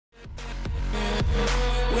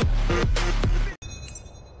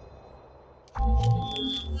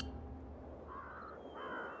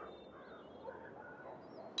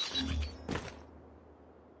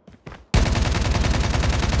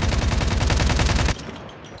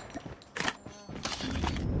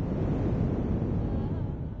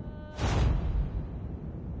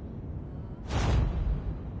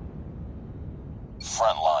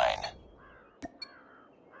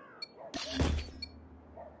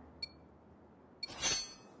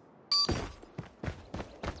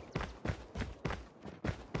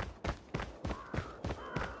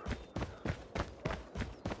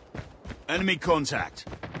Enemy contact.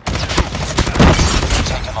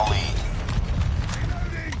 Taking the lead.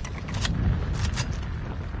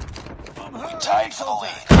 We tied for the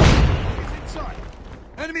lead.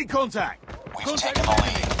 Enemy contact. We've taken the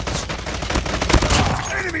lead.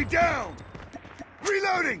 Enemy down.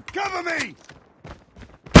 Reloading. Cover me.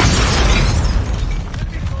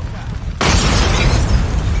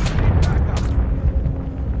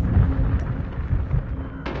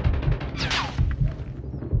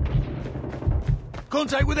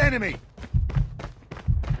 Contact with enemy.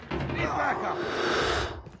 Need backup.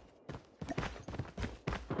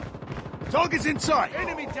 Target's in sight.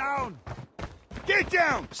 Enemy down. Get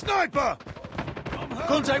down. Sniper.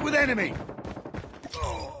 Contact with enemy.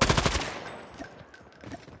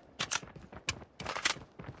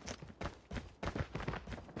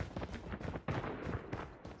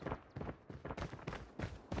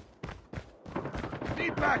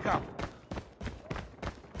 Need backup.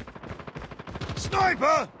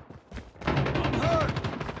 Sniper! I'm hurt!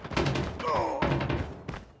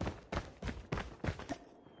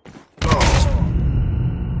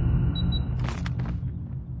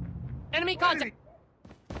 Enemy contact!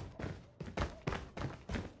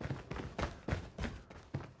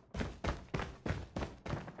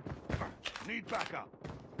 Need backup.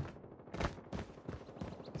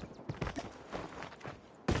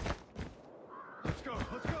 Let's go,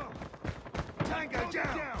 let's go! Tango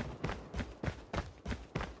down!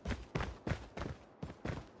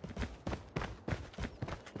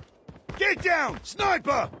 Get down!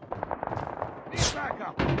 Sniper! Need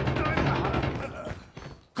backup!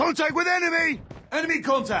 Contact with enemy! Enemy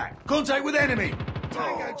contact! Contact with enemy!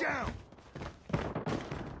 Tango down!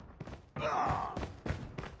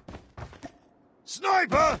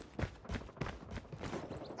 Sniper!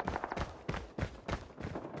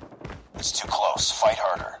 It's too close. Fight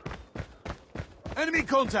harder. Enemy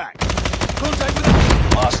contact! Contact with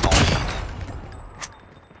enemy! Lost the lead.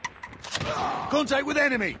 Contact with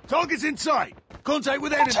enemy! Target's in sight! Contact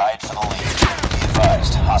with enemy! Tied for the lead. Be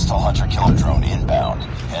advised, hostile hunter-killer drone inbound.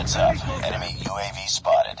 Heads up. Enemy UAV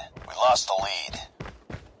spotted. We lost the lead.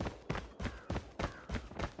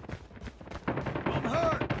 I'm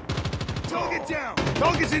hurt! Target down!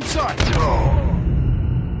 Target's in sight!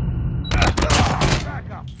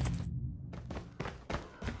 Back up!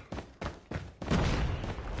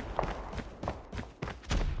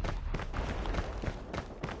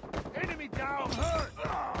 Enemy down! I'm hurt!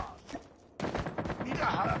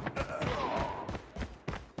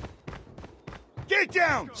 Get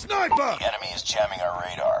down! Sniper! The enemy is jamming our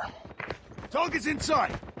radar. Target's in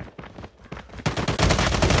sight!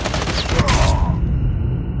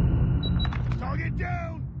 Target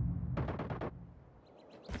down!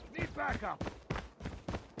 Need backup!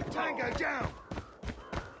 Tango down!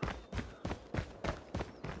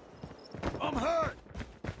 I'm hurt!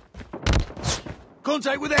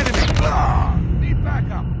 Contact with enemy! Need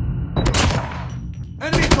backup!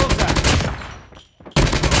 Enemy contact!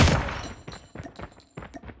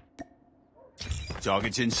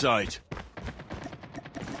 Target's in sight.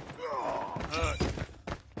 Hurt.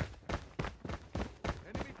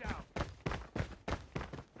 Enemy down.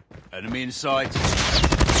 Enemy in sight.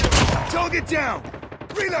 Target down!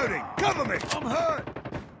 Reloading! Cover me! I'm hurt!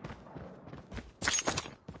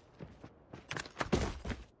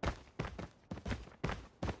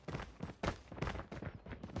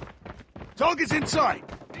 Target's in sight!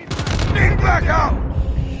 Need backup!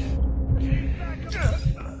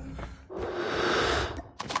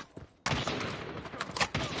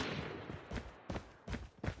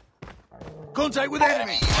 Contact with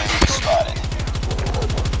enemy! UAV spotted.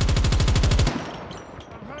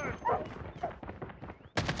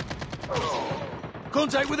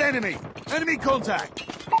 Contact with enemy! Enemy contact!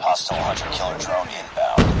 Hostile hunter-killer drone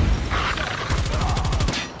inbound.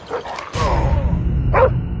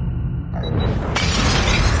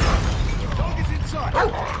 Target's in sight!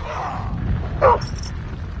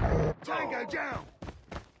 Tango down!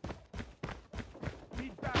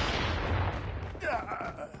 Need back.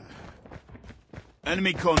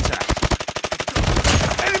 Enemy contact!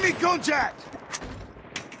 Enemy contact!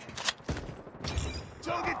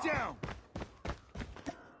 Target down!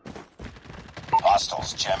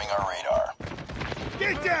 Hostiles jamming our radar.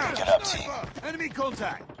 Get down! Get up, team. Enemy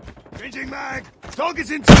contact! Changing mag!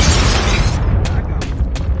 Target's in sight! Back up.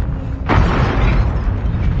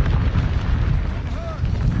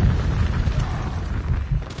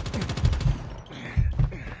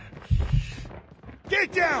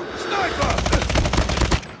 Get down! Sniper!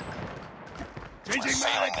 We're Changing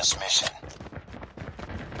failing mag! this mission.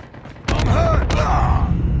 I'm hurt!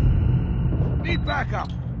 Need backup!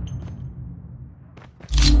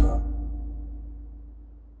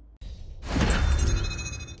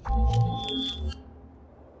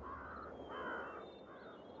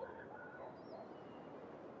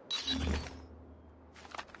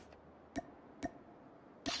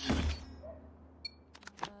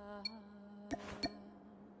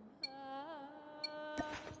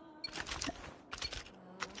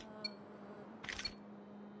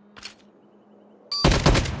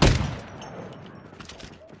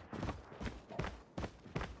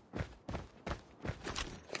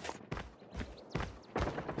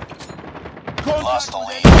 Lost the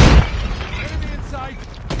lead. Enemy in sight.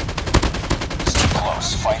 It's too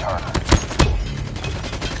close. Fight harder.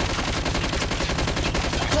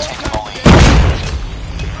 We've taken the lead.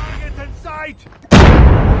 Target in sight.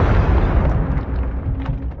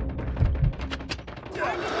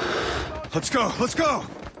 Let's go. Let's go.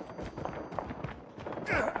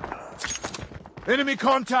 Enemy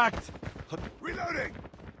contact. Reloading.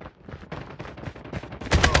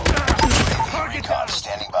 Recon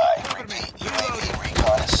standing by. Repeat, UAV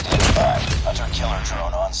recon is standing by. Hunter-killer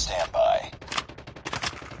drone on standby.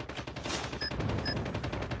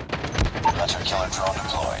 Hunter-killer drone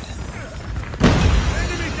deployed.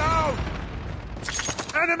 Enemy down!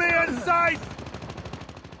 Enemy in sight!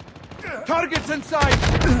 Targets in sight!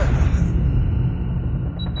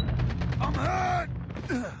 I'm hurt!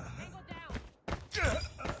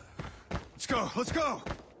 Let's go, let's go!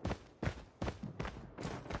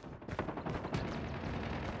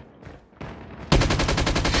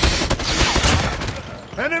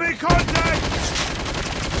 Enemy contact!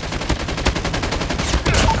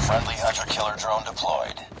 Friendly hunter-killer drone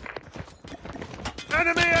deployed.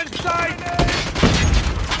 Enemy in sight!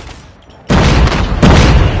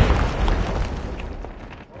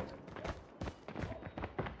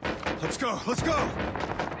 Let's go, let's go!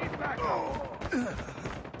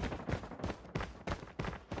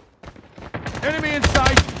 Enemy in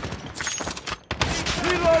sight!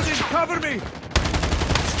 Reloading, cover me!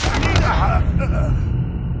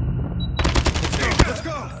 Let's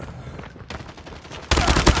go!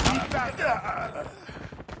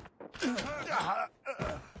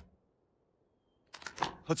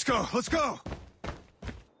 Let's go, let's go!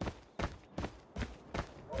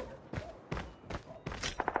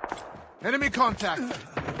 Enemy contact! Need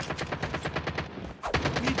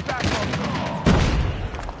backup!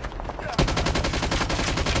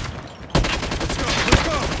 Let's go, let's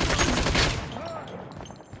go!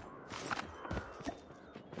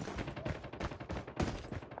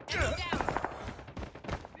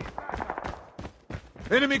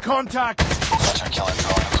 Enemy contact! Hunter-killer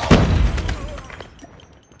drone deployed.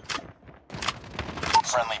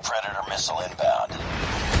 Friendly Predator missile inbound.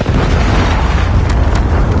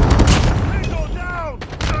 Tango down!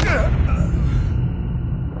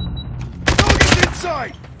 Target's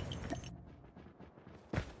inside!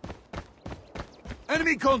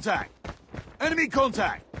 Enemy contact! Enemy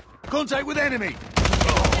contact! Contact with enemy!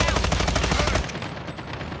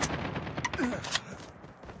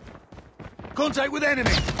 Contact with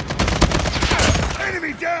enemy!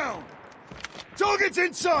 Enemy down! Target's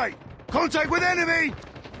in sight! Contact with enemy!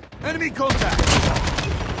 Enemy contact!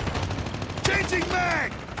 Changing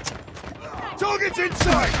mag! Target's in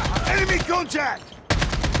sight! Enemy contact!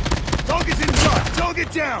 Target's in sight!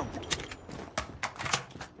 Target down!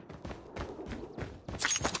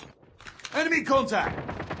 Enemy contact!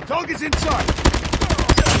 Target's in sight!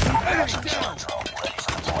 Enemy down! Drone ready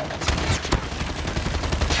for deployment.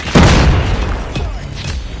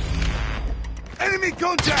 Enemy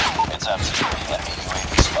contact! It's up to you. Enemy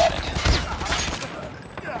UAV spotted.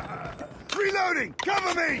 Reloading!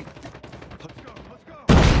 Cover me! Let's go, let's go!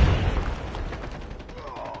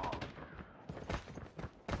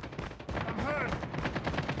 I'm hurt!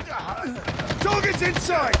 Target's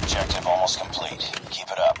inside! Objective almost complete. Keep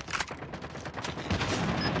it up.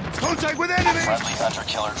 Contact with enemy! Friendly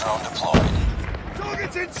hunter-killer drone deployed.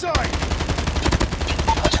 Target's inside!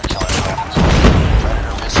 Hunter-killer drone deployed.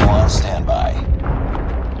 Predator missile on standby.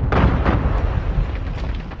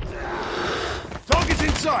 Target's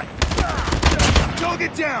inside!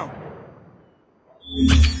 Target down!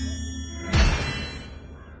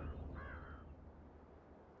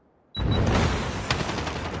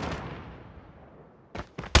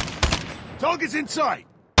 Target's in sight!